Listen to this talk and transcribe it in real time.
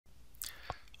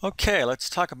Okay, let's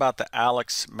talk about the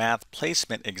Aleks Math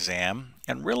Placement Exam.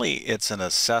 And really, it's an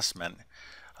assessment,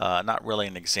 not really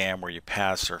an exam where you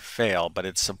pass or fail, but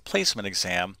it's a placement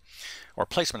exam or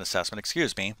placement assessment,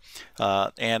 excuse me.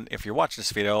 And if you're watching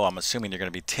this video, I'm assuming you're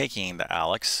going to be taking the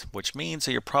Aleks, which means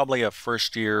that you're probably a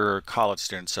first-year college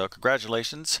student. So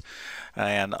congratulations,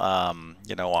 and on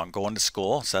going to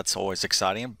school. So that's always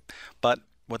exciting. But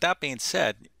with that being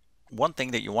said, one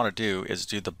thing that you want to do is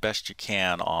do the best you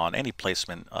can on any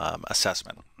placement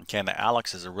assessment. Okay, and the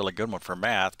Aleks is a really good one for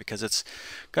math because it's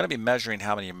going to be measuring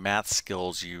how many math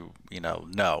skills you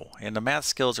know. And the math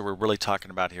skills that we're really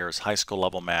talking about here is high school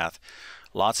level math,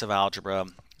 lots of algebra,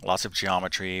 lots of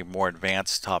geometry, more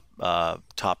advanced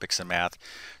topics in math.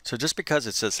 So just because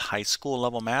it says high school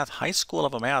level math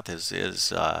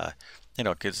is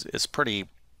pretty.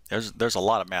 There's a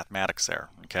lot of mathematics there.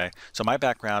 Okay, so my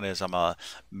background is I'm a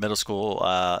middle school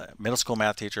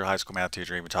math teacher, high school math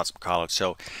teacher, even taught some college.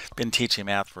 So been teaching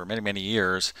math for many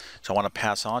years. So I want to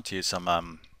pass on to you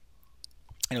some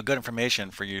good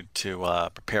information for you to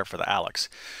prepare for the Aleks.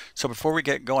 So before we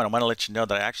get going, I want to let you know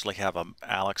that I actually have a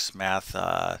Aleks Math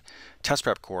test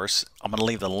prep course. I'm going to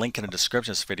leave the link in the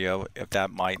description of this video if that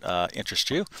might interest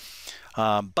you.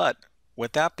 But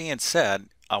with that being said,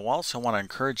 I also want to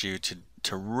encourage you to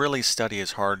really study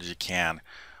as hard as you can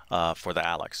for the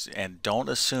Aleks. And don't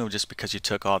assume just because you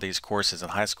took all these courses in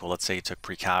high school, let's say you took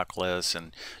pre-calculus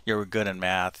and you're good in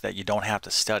math, that you don't have to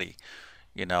study.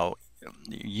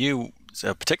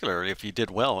 Particularly if you did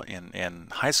well in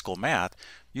high school math,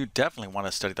 you definitely want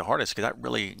to study the hardest because that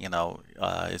really,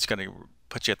 it's going to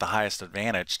put you at the highest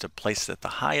advantage to place at the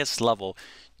highest level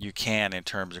you can in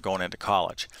terms of going into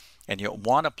college. And you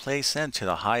want to place into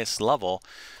the highest level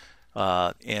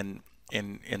in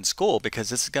school,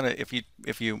 because it's gonna,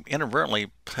 if you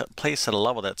inadvertently place at a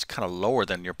level that's kind of lower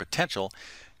than your potential,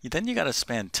 then you got to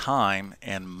spend time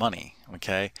and money,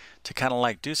 okay, to kind of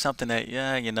like do something that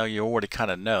you already kind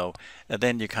of know, and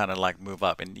then you kind of like move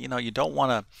up. And you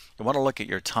want to look at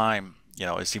your time,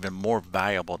 it's even more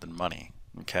valuable than money.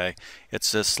 Okay,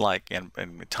 it's just like, and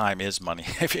time is money,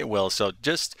 if you will. So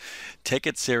just take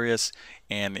it serious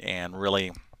and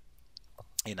really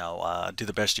do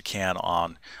the best you can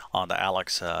on the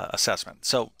Aleks assessment.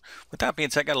 So with that being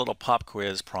said, I got a little pop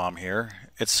quiz problem here.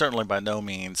 It's certainly by no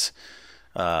means,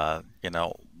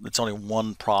 it's only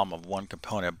one problem of one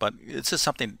component, but it's just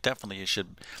something definitely you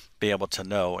should be able to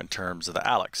know in terms of the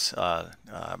Aleks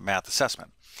math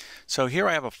assessment. So here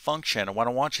I have a function, and what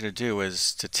I want you to do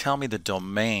is to tell me the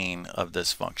domain of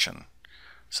this function.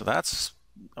 So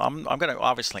I'm going to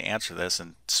obviously answer this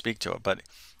and speak to it, but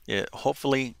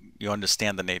hopefully you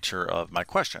understand the nature of my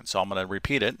question. So I'm going to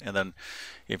repeat it, and then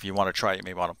if you want to try it, you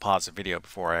may want to pause the video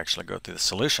before I actually go through the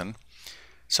solution.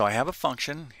 So I have a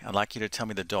function. I'd like you to tell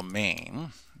me the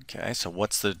domain. Okay, so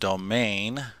what's the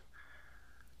domain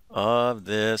of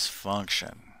this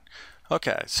function?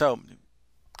 Okay, so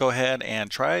go ahead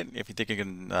and try it if you think you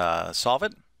can solve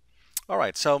it. All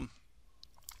right, so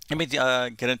let me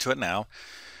get into it now.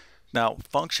 Now,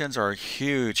 functions are a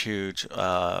huge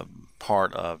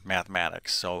part of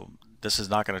mathematics, so this is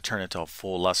not going to turn into a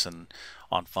full lesson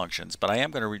on functions, but I am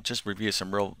going to just review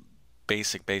some real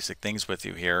basic things with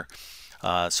you here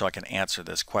so I can answer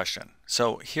this question.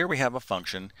 So here we have a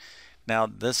function. Now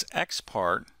this x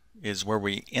part is where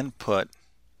we input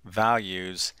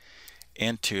values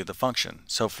into the function.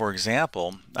 So for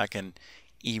example, I can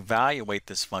evaluate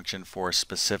this function for a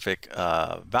specific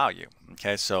value.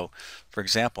 Okay, so for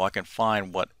example, I can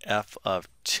find what f of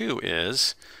 2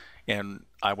 is, and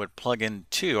I would plug in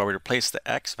 2, I would replace the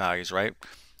x values, right,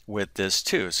 with this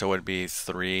 2. So it would be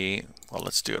 3, well,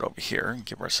 let's do it over here and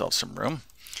give ourselves some room.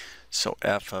 So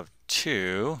f of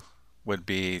 2 would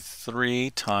be 3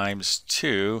 times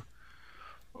 2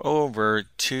 over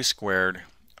 2 squared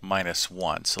minus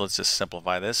 1. So let's just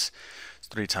simplify this.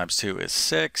 3 times 2 is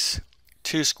 6.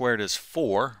 2 squared is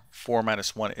 4. 4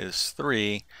 minus 1 is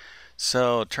 3.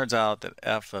 So it turns out that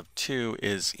f of 2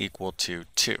 is equal to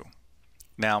 2.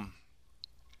 Now,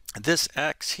 this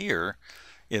x here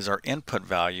is our input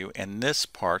value, and this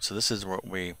part, so this is what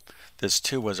this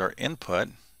 2 was our input,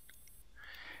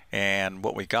 and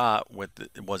what we got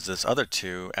was this other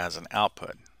 2 as an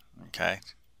output, okay?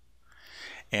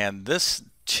 And this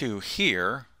 2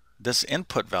 here, this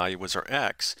input value was our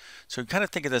x, so kind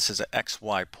of think of this as an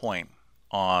xy point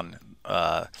on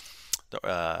the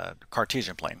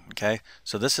Cartesian plane, okay?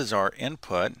 So this is our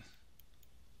input,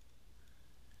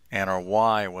 and our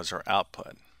y was our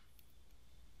output.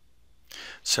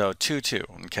 So 2, 2,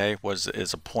 okay,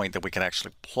 is a point that we can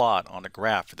actually plot on a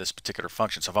graph for this particular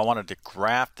function. So if I wanted to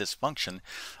graph this function,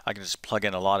 I can just plug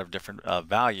in a lot of different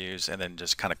values and then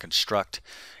just kind of construct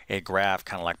a graph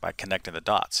kind of like by connecting the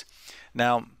dots.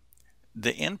 Now,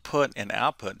 the input and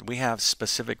output, we have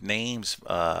specific names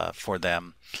for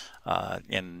them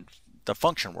in the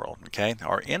function world, okay?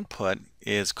 Our input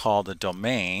is called the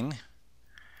domain,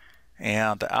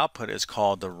 and the output is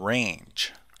called the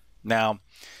range. Now,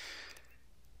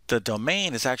 the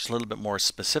domain is actually a little bit more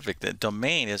specific. The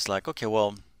domain is like, okay,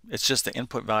 well, it's just the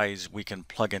input values we can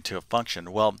plug into a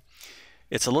function. Well,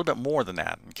 it's a little bit more than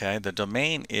that, okay? The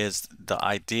domain is the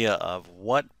idea of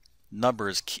what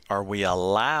numbers are we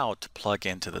allowed to plug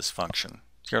into this function.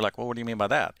 So you're like, well, what do you mean by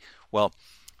that? Well,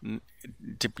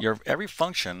 every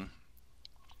function,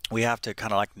 we have to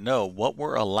kind of like know what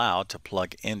we're allowed to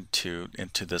plug into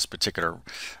this particular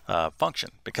function,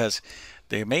 because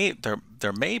there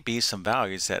may be some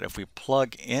values that if we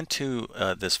plug into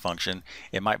this function,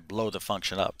 it might blow the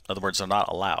function up. In other words, they're not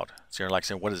allowed. So you're like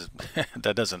saying, what is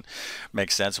that doesn't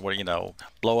make sense. What,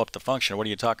 blow up the function? What are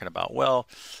you talking about? Well,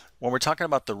 when we're talking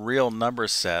about the real number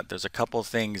set, there's a couple of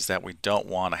things that we don't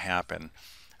want to happen.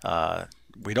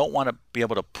 We don't want to be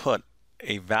able to put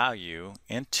a value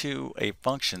into a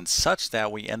function such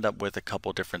that we end up with a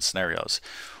couple different scenarios.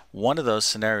 One of those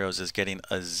scenarios is getting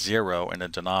a 0 in the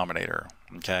denominator,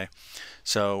 okay?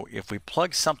 So if we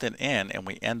plug something in and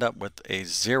we end up with a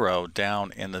 0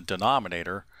 down in the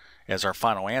denominator as our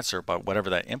final answer, but whatever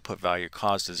that input value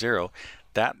caused a 0,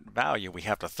 that value, we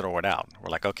have to throw it out. We're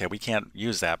like, okay, we can't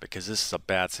use that because this is a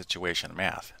bad situation in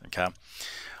math, okay?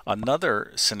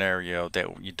 Another scenario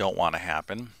that you don't want to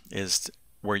happen is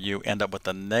where you end up with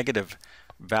a negative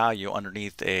value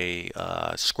underneath a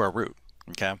square root,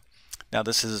 okay? Now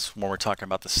this is when we're talking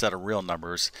about the set of real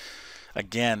numbers.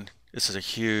 Again, this is a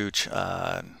huge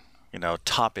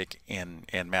topic in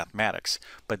mathematics,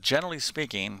 but generally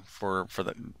speaking, for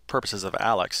the purposes of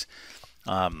Aleks,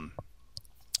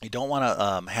 you don't want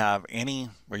to have any,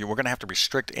 we're going to have to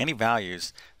restrict any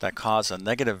values that cause a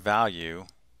negative value,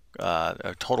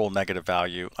 a total negative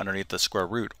value underneath the square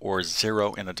root, or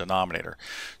 0 in a denominator.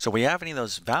 So we have any of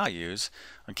those values,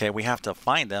 okay, we have to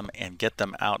find them and get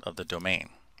them out of the domain.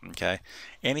 Okay,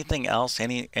 anything else,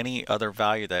 any other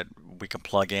value that we can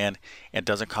plug in and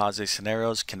doesn't cause these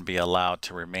scenarios can be allowed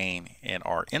to remain in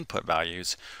our input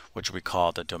values, which we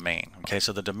call the domain. Okay,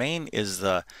 so the domain is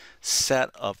the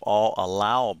set of all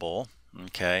allowable,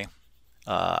 okay,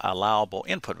 allowable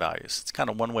input values. It's kind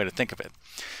of one way to think of it.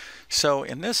 So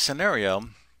in this scenario,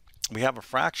 we have a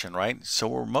fraction, right? So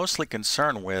we're mostly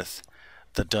concerned with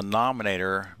the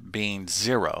denominator being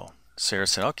 0. So you're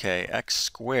saying, okay, x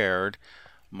squared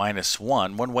minus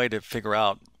 1. One way to figure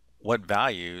out what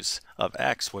values of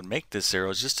x would make this 0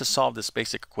 is just to solve this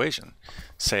basic equation.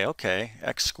 Say, okay,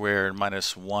 x squared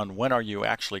minus 1, when are you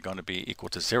actually going to be equal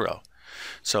to 0?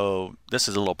 So this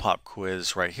is a little pop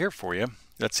quiz right here for you.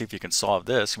 Let's see if you can solve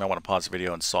this. You might want to pause the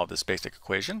video and solve this basic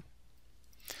equation.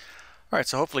 All right,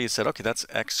 so hopefully you said, okay, that's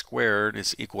x squared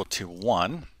is equal to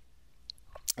 1.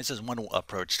 This is one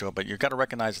approach to it, but you've got to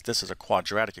recognize that this is a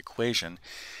quadratic equation,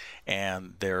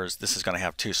 and this is going to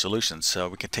have two solutions. So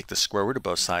we can take the square root of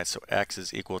both sides, so x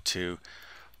is equal to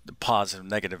the positive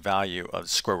negative value of the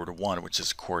square root of 1, which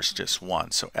is of course just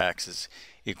 1. So x is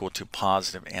equal to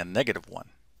positive and negative 1.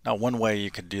 Now one way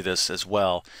you can do this as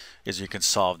well is you can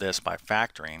solve this by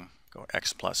factoring. Go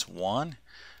x plus 1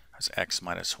 as x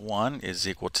minus 1 is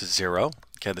equal to 0.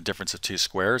 Okay, the difference of two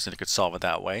squares, and you could solve it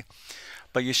that way.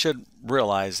 But you should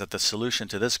realize that the solution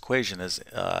to this equation is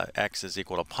x is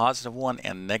equal to positive 1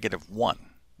 and negative 1.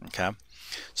 Okay,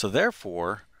 so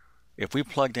therefore, if we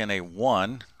plugged in a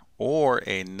 1 or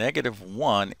a negative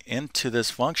 1 into this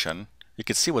function, you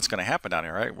can see what's going to happen down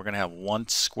here, right? We're going to have 1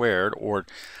 squared or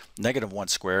negative 1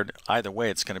 squared. Either way,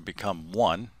 it's going to become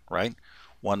 1, right?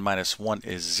 1 minus 1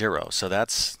 is 0. So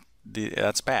that's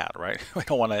bad, right? We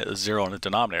don't want a 0 in the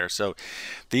denominator. So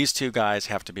these two guys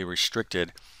have to be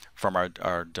restricted from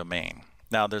our domain.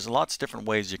 Now there's lots of different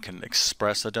ways you can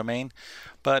express a domain,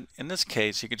 but in this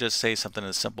case you could just say something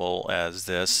as simple as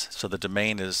this. So the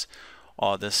domain is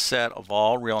this set of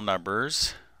all real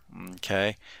numbers,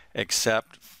 okay,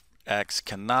 except x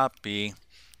cannot be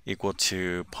equal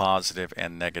to positive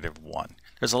and negative 1.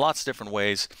 There's lots of different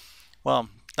ways, well,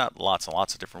 not lots and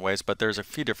lots of different ways, but there's a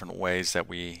few different ways that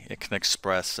it can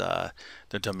express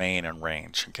the domain and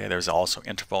range. Okay, there's also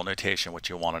interval notation, which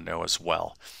you'll want to know as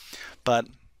well. But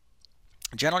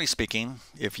generally speaking,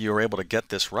 if you were able to get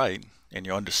this right and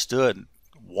you understood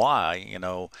why, you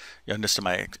understood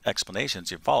my explanations,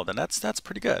 you followed, then that's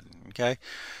pretty good. Okay,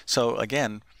 so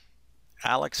again,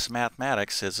 Aleks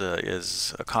mathematics is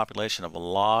a compilation of a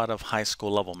lot of high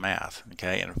school level math,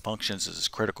 okay, and functions is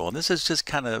critical. And this is just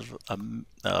kind of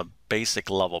a basic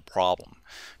level problem,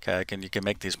 okay. You can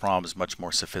make these problems much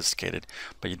more sophisticated,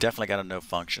 but you definitely got to know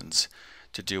functions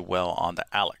to do well on the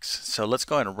Aleks. So let's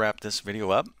go ahead and wrap this video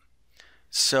up.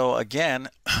 So again,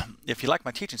 if you like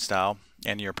my teaching style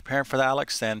and you're preparing for the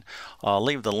Aleks, then I'll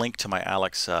leave the link to my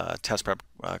Aleks test prep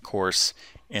course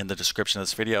in the description of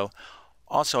this video.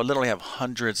 Also, I literally have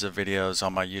hundreds of videos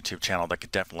on my YouTube channel that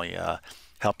could definitely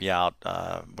help you out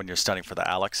when you're studying for the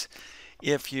Aleks.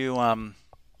 If you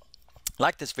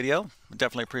like this video, I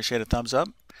definitely appreciate a thumbs up.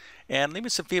 And leave me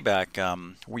some feedback.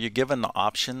 Were you given the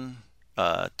option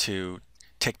to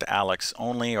take the Aleks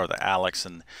only, or the Aleks,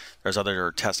 and there's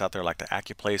other tests out there like the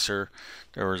AccuPlacer,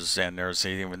 there's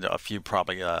even a few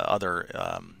probably other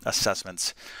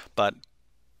assessments, but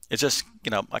it's just,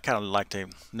 I kind of like to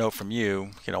know from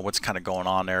you, what's kind of going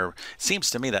on there. It seems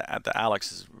to me that the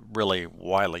Aleks is really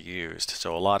widely used,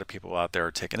 so a lot of people out there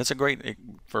are taking. It's a great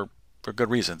for good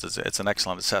reasons. It's an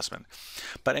excellent assessment,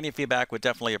 but any feedback would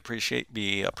definitely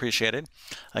be appreciated.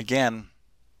 Again,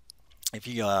 if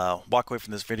you walk away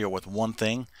from this video with one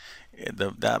thing,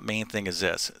 that main thing is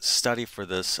this: study for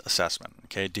this assessment.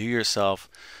 Okay, do yourself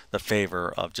the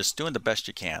favor of just doing the best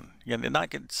you can.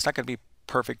 It's not going to be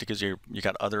perfect because you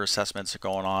got other assessments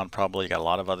going on. Probably you got a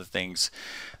lot of other things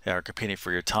that are competing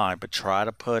for your time. But try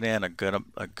to put in a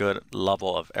good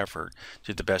level of effort.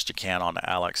 Do the best you can on the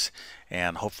Aleks,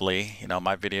 and hopefully,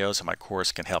 my videos and my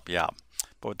course can help you out.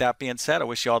 But with that being said, I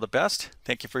wish you all the best.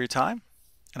 Thank you for your time,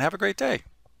 and have a great day.